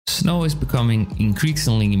Snow is becoming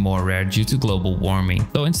increasingly more rare due to global warming.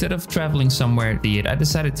 So instead of traveling somewhere to it, I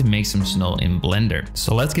decided to make some snow in Blender.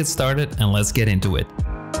 So let's get started and let's get into it.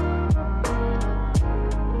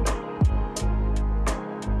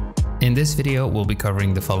 In this video, we'll be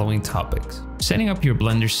covering the following topics. Setting up your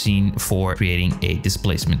Blender scene for creating a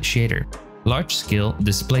displacement shader. Large scale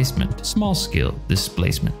displacement, small scale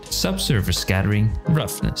displacement, subsurface scattering,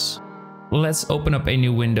 roughness. Let's open up a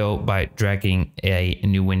new window by dragging a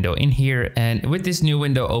new window in here. And with this new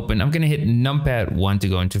window open, I'm going to hit numpad 1 to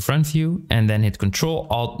go into front view and then hit Control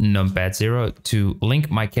Alt numpad 0 to link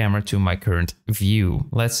my camera to my current view.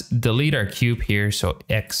 Let's delete our cube here. So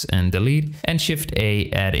X and delete, and Shift A,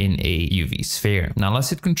 add in a UV sphere. Now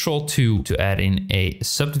let's hit Control 2 to add in a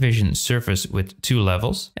subdivision surface with 2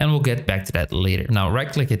 levels, and we'll get back to that later. Now right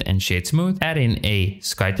click it and shade smooth, add in a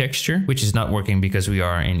sky texture, which is not working because we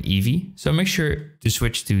are in Eevee. So make sure to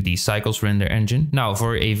switch to the cycles render engine. Now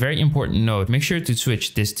for a very important note, make sure to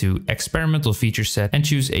switch this to experimental feature set and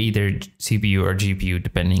choose either CPU or GPU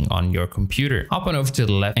depending on your computer. Hop on over to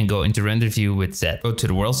the left and go into render view with Z. Go to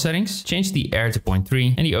the world settings, change the air to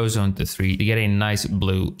 0.3 and the ozone to 3 to get a nice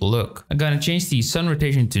blue look. I'm gonna change the sun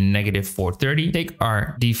rotation to -430. Take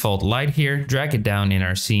our default light here, drag it down in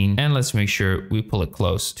our scene, and let's make sure we pull it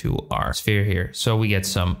close to our sphere here so we get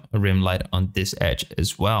some rim light on this edge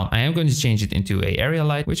as well. I am going to change it into a area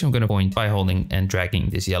light, which I'm going to point by holding and dragging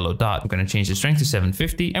this yellow dot. I'm going to change the strength to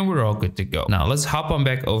 750 and we're all good to go. Now let's hop on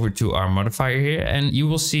back over to our modifier here, and you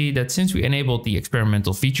will see that since we enabled the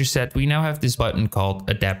experimental feature set, we now have this button called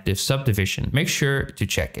adaptive subdivision. Make sure to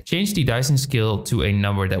check it. Change the dicing scale to a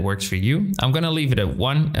number that works for you. I'm going to leave it at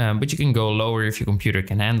 1, but you can go lower if your computer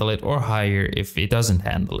can handle it, or higher if it doesn't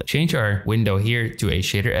handle it. Change our window here to a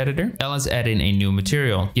shader editor. Now let's add in a new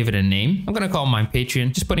material. Give it a name. I'm going to call mine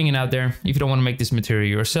Patreon. Just putting it out there. If you don't want to make this material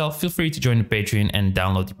yourself, feel free to join the Patreon and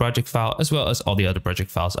download the project file as well as all the other project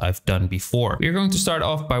files I've done before. We're going to start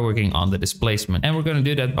off by working on the displacement, and we're going to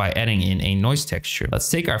do that by adding in a noise texture. Let's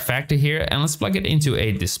take our factor here and let's plug it into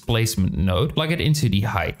a displacement node. Plug it into the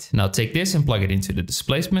height. Now take this and plug it into the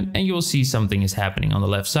displacement, and you will see something is happening on the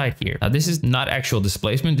left side here. Now this is not actual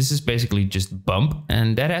displacement. This is basically just bump,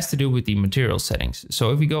 and that has to do with the material settings.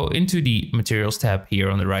 So if we go into the materials tab here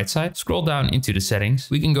on the right side, scroll down into the settings,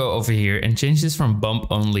 we can go over here and change this from bump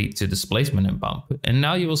only to displacement and bump. And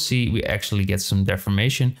now you will see we actually get some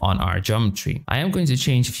deformation on our geometry. I am going to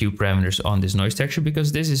change a few parameters on this noise texture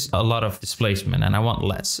because this is a lot of displacement and I want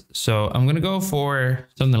less. So I'm going to go for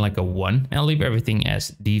something like a 1 and I'll leave everything as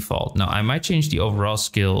default. Now I might change the overall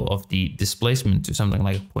scale of the displacement to something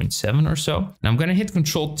like a 0.7 or so. Now I'm going to hit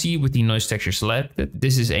Control T with the noise texture selected.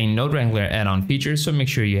 This is a node wrangler add-on feature, so make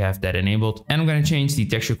sure you have that enabled. And I'm going to change the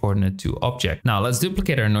texture coordinate to object. Now let's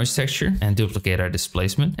duplicate our noise texture and duplicate our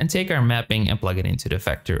displacement and take our mapping and plug it into the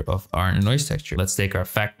vector of our noise texture. Let's take our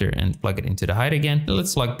factor and plug it into the height again.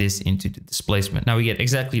 Let's plug this into the displacement. Now we get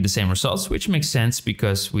exactly the same results, which makes sense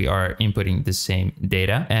because we are inputting the same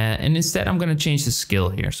data. And instead I'm going to change the scale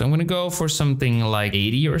here. So I'm going to go for something like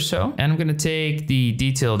 80 or so. And I'm going to take the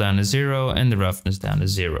detail down to 0 and the roughness down to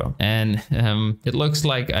 0. And it looks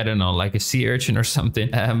like, I don't know, like a sea urchin or something,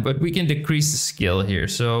 but we can decrease the scale here.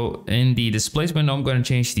 So in the displacement, I'm going to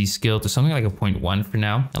change the scale to something like a 0.1 for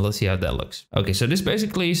now, and let's see how that looks. Okay, so this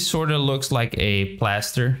basically sort of looks like a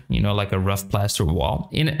plaster, you know, like a rough plaster wall.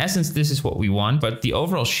 In essence, this is what we want, but the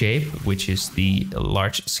overall shape, which is the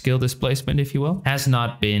large scale displacement, if you will, has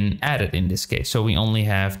not been added in this case. So we only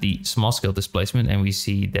have the small scale displacement, and we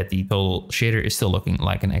see that the total shader is still looking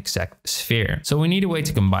like an exact sphere. So we need a way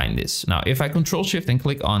to combine this. Now, if I Control Shift and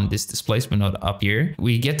click on this displacement node up here,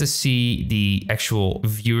 we get to see the actual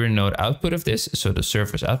viewer node output of this, so the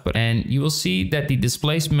surface output, and you will see that the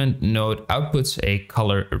displacement node outputs a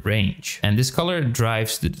color range, and this color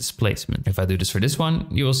drives the displacement. If I do this for this one,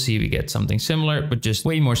 you will see we get something similar, but just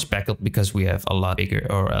way more speckled because we have a lot bigger,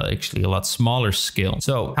 or actually a lot smaller scale.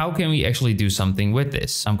 So how can we actually do something with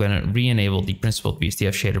this? I'm going to re-enable the principled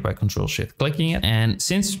BSDF shader by Control Shift clicking it, and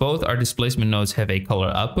since both our displacement nodes have a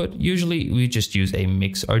color output, usually we just use a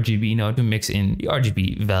mix RGB node to mix in the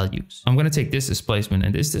RGB values. I'm going to take this displacement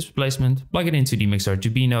and this displacement, plug it into the mix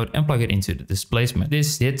RGB node and plug it into the displacement.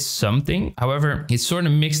 This did something, however, it sort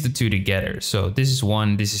of mixed the two together. So this is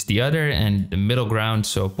one, this is the other, and the middle ground,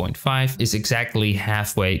 so 0.5, is exactly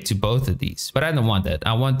halfway to both of these. But I don't want that.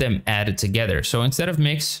 I want them added together. So instead of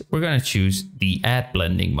mix, we're going to choose the add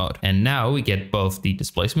blending mode. And now we get both the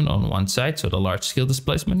displacement on one side, so the large scale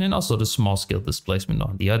displacement, and also the small scale displacement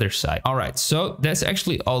on the other side. All right, so that's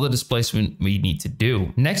actually all the displacement we need to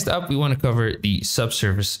do. Next up, we want to cover the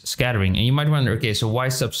subsurface scattering. And you might wonder, okay, so why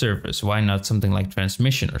subsurface? Why not something like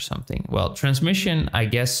transmission or something? Well, transmission, I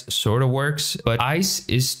guess, sort of works, but ice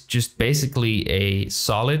is just basically a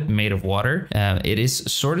solid made of water. It is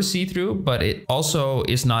sort of see-through, but it also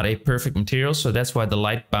is not a perfect material. So that's why the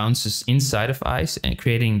light bounces inside of ice and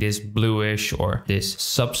creating this bluish or this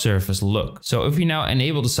subsurface look. So if we now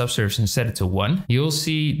enable the subsurface and set it to 1, you'll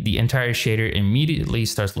see the entire shader immediately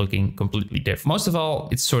starts looking completely different. Most of all,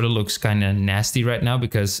 it sort of looks kind of nasty right now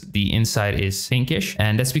because the inside is pinkish,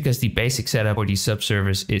 and that's because the basic setup for the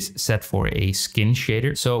subsurface is set for a skin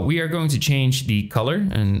shader. So we are going to change the color,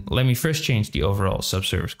 and let me first change the overall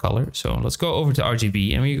subsurface color. So let's go over to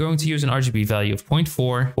RGB, and we're going to use an RGB value of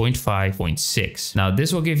 0.4, 0.5, 0.6. Now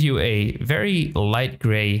this will give you a very light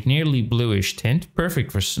gray, nearly bluish tint,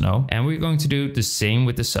 perfect for snow. And we're going to do the same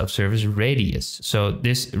with the subsurface radius. So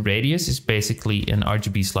this radius is basically an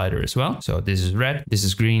RGB slider as well. So this is red, this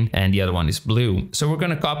is green, and the other one is blue. So we're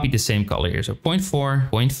going to copy the same color here. So 0.4,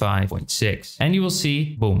 0.5, 0.6. And you will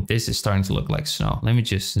see, boom, this is starting to look like snow. Let me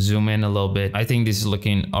just zoom in a little bit. I think this is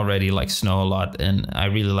looking already like snow a lot, and I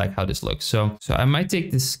really like how this looks. So I might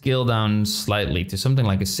take the scale down slightly to something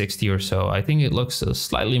like a 60 or so. I think it looks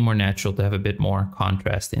slightly more natural to have a bit more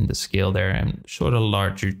contrast in the scale there and sort of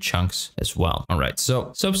larger chunks as well. All right,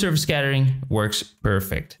 so subsurface scattering works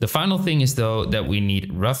perfect. The final thing is though that we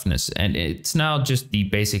need roughness, and it's now just the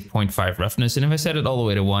basic 0.5 roughness. And if I set it all the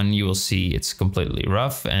way to 1, you will see it's completely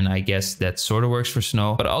rough, and I guess that sort of works for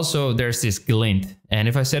snow. But also there's this glint, and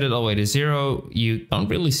if I set it all the way to 0, you don't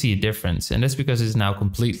really see a difference, and that's because it's now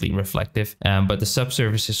completely reflective, but the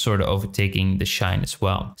subsurface is sort of overtaking the shine as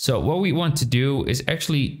well. So what we want to do is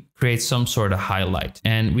actually create some sort of highlight,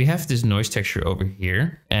 and we have this noise texture over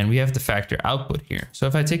here, and we have the factor output here. So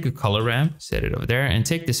if I take a color ramp, set it over there, and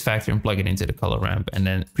take this factor and plug it into the color ramp, and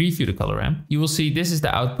then preview the color ramp, you will see this is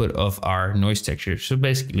the output of our noise texture. So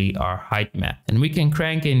basically our height map, and we can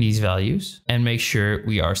crank in these values and make sure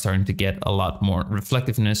we are starting to get a lot more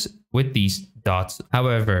reflectiveness with these dots.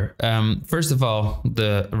 However, first of all,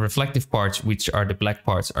 the reflective parts, which are the black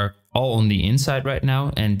parts, are all on the inside right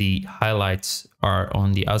now, and the highlights are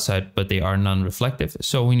on the outside, but they are non-reflective.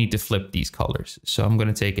 So we need to flip these colors. So I'm going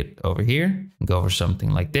to take it over here and go for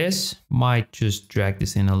something like this. Might just drag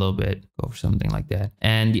this in a little bit, go for something like that.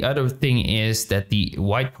 And the other thing is that the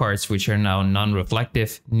white parts, which are now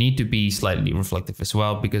non-reflective, need to be slightly reflective as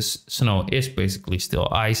well, because snow is basically still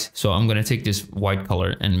ice. So I'm going to take this white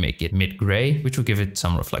color and make it mid-gray, which will give it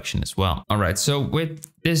some reflection as well. All right, so with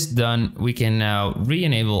this done, we can now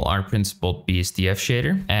re-enable our principled BSDF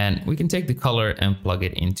shader, and we can take the color and plug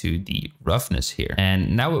it into the roughness here.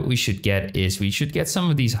 And now what we should get is we should get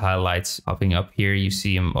some of these highlights popping up here. You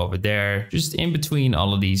see them over there, just in between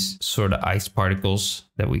all of these sort of ice particles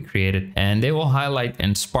that we created, and they will highlight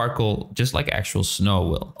and sparkle just like actual snow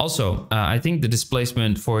will. Also, I think the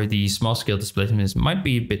displacement for the small scale displacement might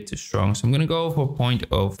be a bit too strong, so I'm going to go for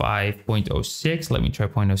 0.05, 0.06. Let me try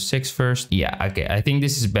 0.06 first. Yeah, okay, I think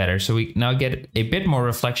this is better. So we now get a bit more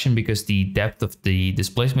reflection because the depth of the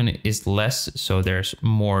displacement is less, so there's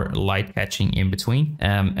more light catching in between.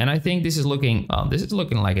 And I think this is looking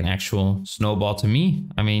like an actual snowball to me.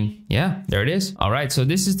 I mean, yeah, there it is. All right, so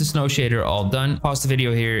this is the snow shader all done. Pause the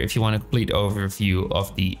video here if you want a complete overview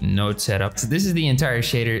of the node setup. So this is the entire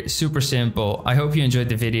shader, super simple. I hope you enjoyed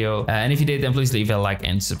the video, and if you did, then please leave a like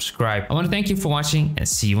and subscribe. I want to thank you for watching, and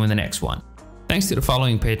see you in the next one. Thanks to the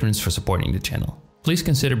following patrons for supporting the channel. Please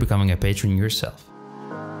consider becoming a patron yourself.